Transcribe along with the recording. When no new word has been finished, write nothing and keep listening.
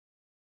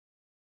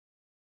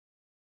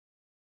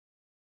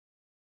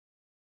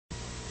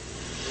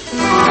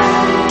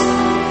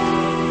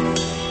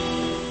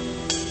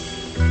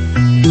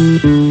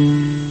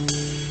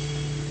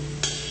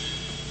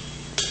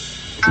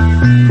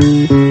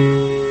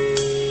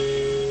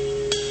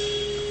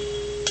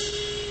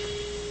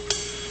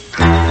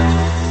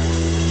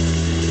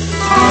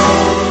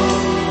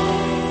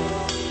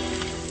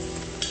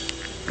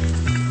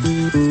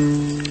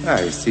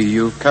see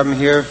you've come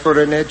here for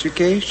an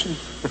education.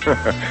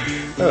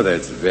 Oh,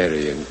 that's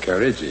very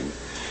encouraging.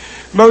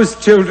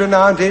 Most children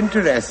aren't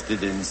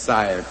interested in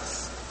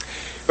science.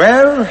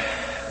 Well,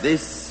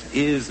 this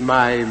is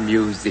my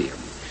museum.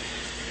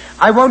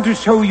 I want to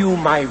show you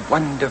my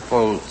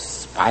wonderful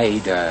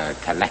spider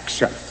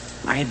collection.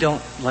 I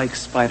don't like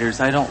spiders,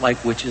 I don't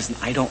like witches, and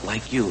I don't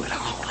like you at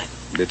all.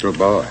 Little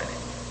boy,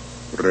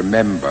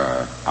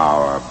 remember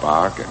our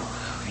bargain.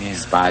 Yeah.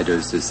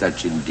 Spiders are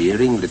such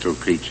endearing little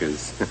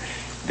creatures,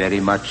 very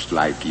much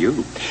like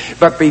you.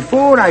 But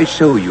before I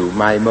show you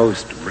my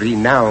most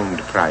renowned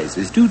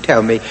prizes, do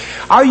tell me,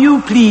 are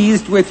you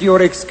pleased with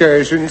your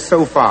excursion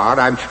so far?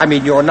 I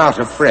mean, you're not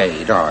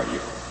afraid, are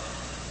you?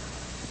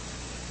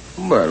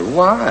 Well,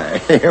 why?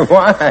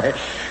 Why?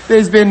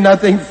 There's been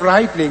nothing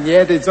frightening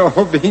yet. It's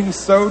all been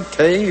so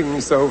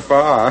tame so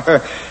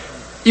far.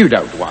 You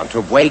don't want to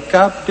wake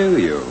up, do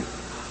you?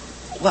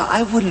 Well,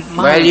 I wouldn't mind.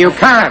 Well, you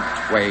can't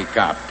wake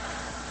up.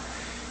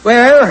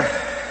 Well,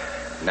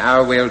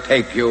 now we'll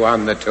take you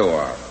on the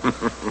tour.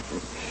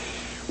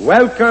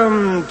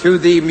 Welcome to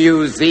the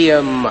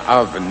Museum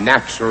of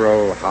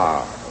Natural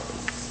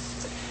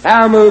Hearts.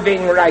 Now,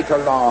 moving right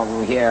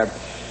along here.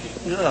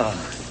 Now,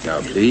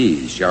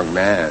 please, young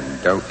man,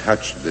 don't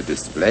touch the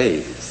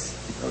displays.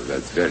 Oh,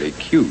 that's very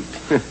cute.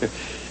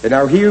 And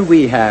now, here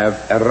we have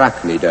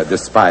Arachnida, the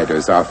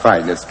spiders, our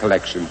finest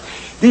collection.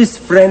 This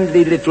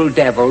friendly little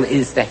devil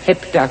is the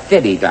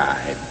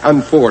Heptatheridae,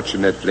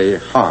 unfortunately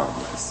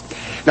harmless.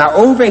 Now,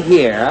 over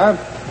here,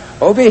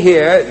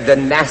 the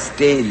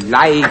nasty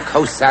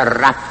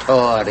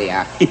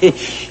Lycosiraptoria.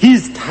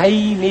 His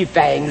tiny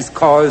fangs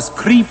cause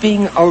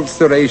creeping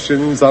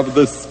ulcerations of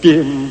the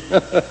skin.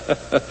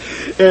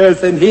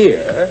 Yes, and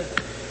here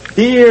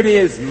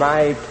is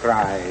my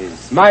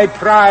prize,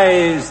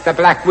 the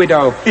Black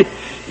Widow.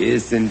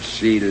 Isn't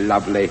she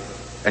lovely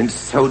and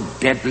so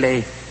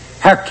deadly?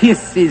 Her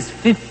kiss is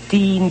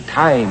 15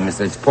 times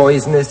as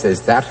poisonous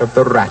as that of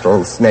the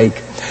rattlesnake.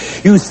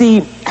 You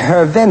see,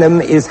 her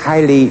venom is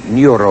highly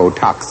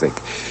neurotoxic,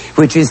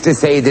 which is to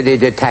say that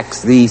it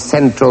attacks the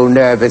central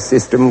nervous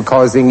system,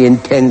 causing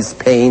intense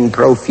pain,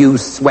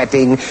 profuse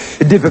sweating,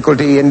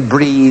 difficulty in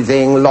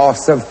breathing,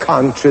 loss of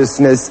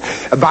consciousness,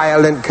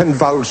 violent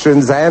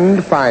convulsions,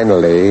 and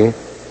finally,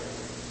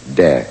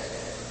 death.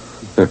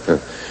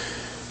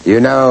 You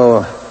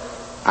know,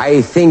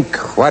 I think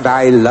what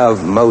I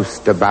love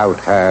most about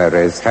her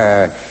is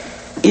her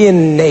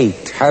inborn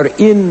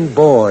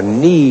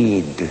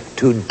need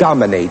to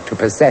dominate, to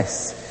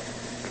possess.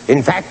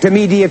 In fact,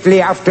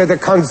 immediately after the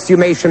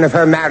consummation of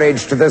her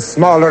marriage to the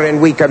smaller and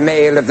weaker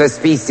male of the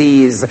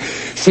species,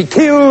 she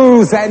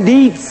kills and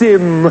eats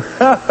him.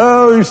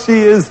 Oh,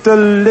 she is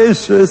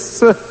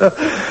delicious.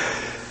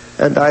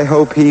 And I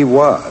hope he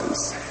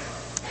was.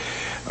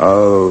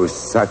 Oh,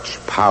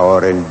 such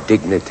power and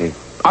dignity,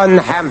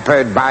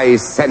 unhampered by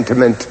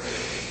sentiment.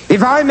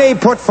 If I may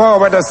put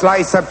forward a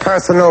slice of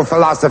personal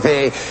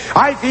philosophy,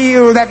 I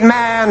feel that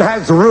man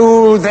has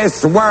ruled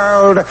this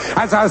world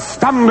as a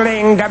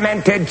stumbling,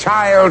 demented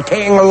child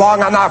king long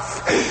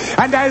enough.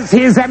 And as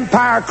his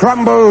empire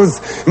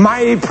crumbles,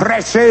 my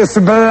precious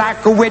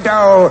Black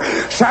Widow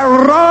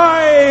shall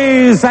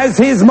rise as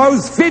his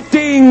most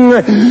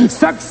fitting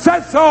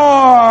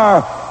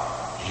successor.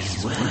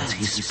 His words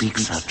he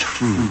speaks are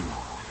true.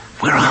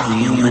 We're all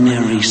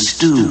humanary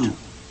stew.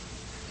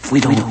 If we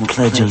don't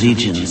pledge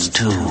allegiance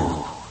to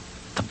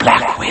the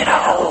Black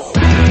Widow.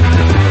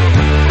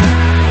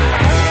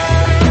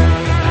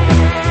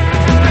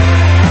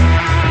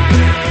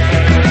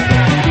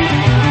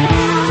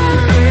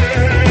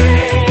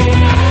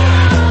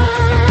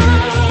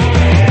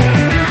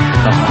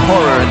 The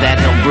horror that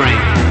he'll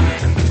bring,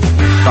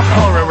 the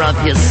horror of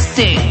his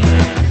sting,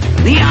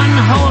 the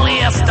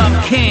unholiest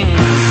of kings,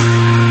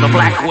 the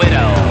Black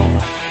Widow.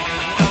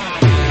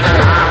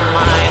 Our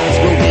minds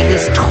will be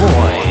his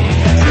toy.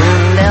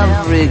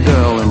 Every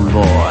girl and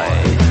boy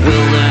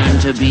will learn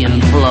to be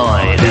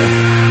employed.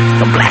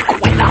 The Black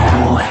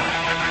Widow.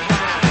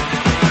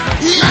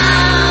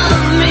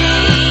 Love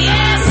me,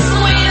 yes,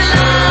 we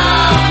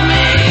love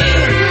me.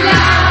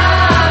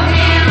 Love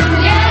him,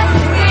 yes,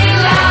 we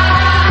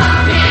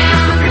love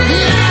him.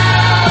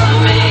 Love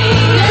me,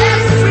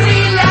 yes, we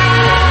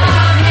love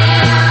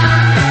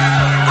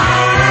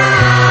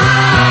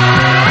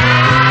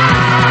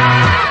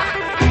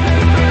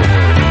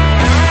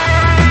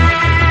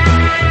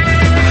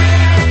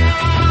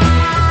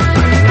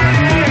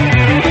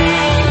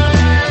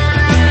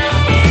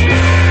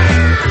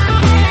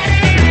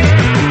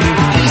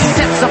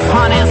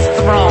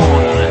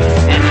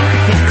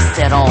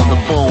all the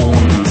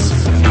bones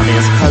of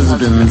his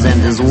husbands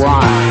and his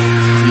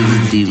wives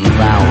he's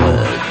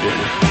devoured.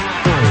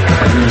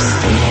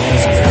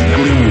 Mysteries of a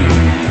gleam,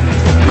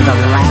 with a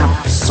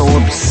laugh so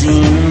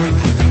obscene,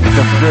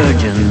 the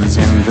virgins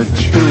and the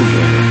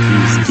children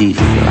he's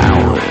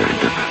deflowered.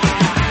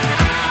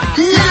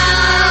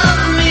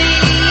 Love me,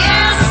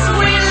 yes,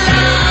 we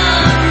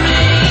love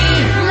me.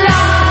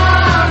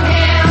 Love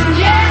him,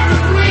 yes,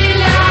 we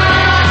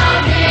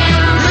love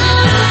him.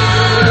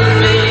 Love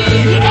me,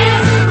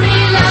 yes, we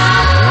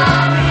love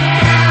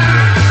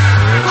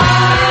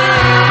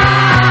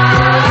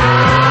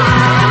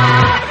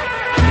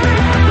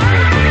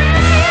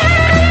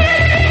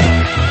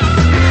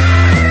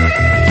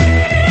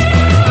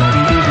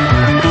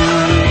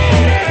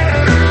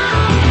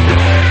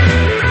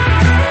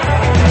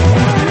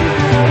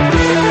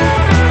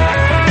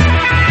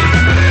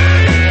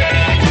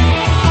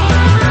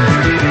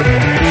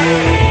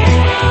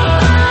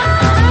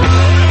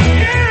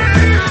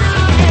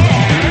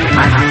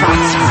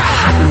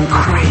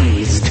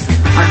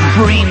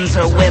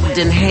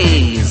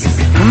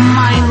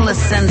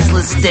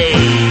senseless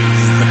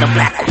days that the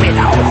Black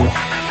Widow.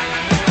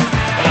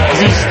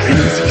 These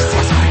things he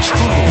says are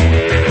true.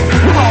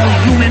 We're all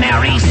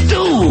humanaries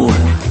too,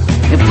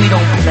 if we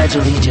don't pledge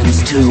allegiance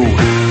to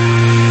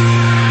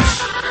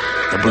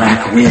the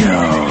Black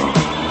Widow.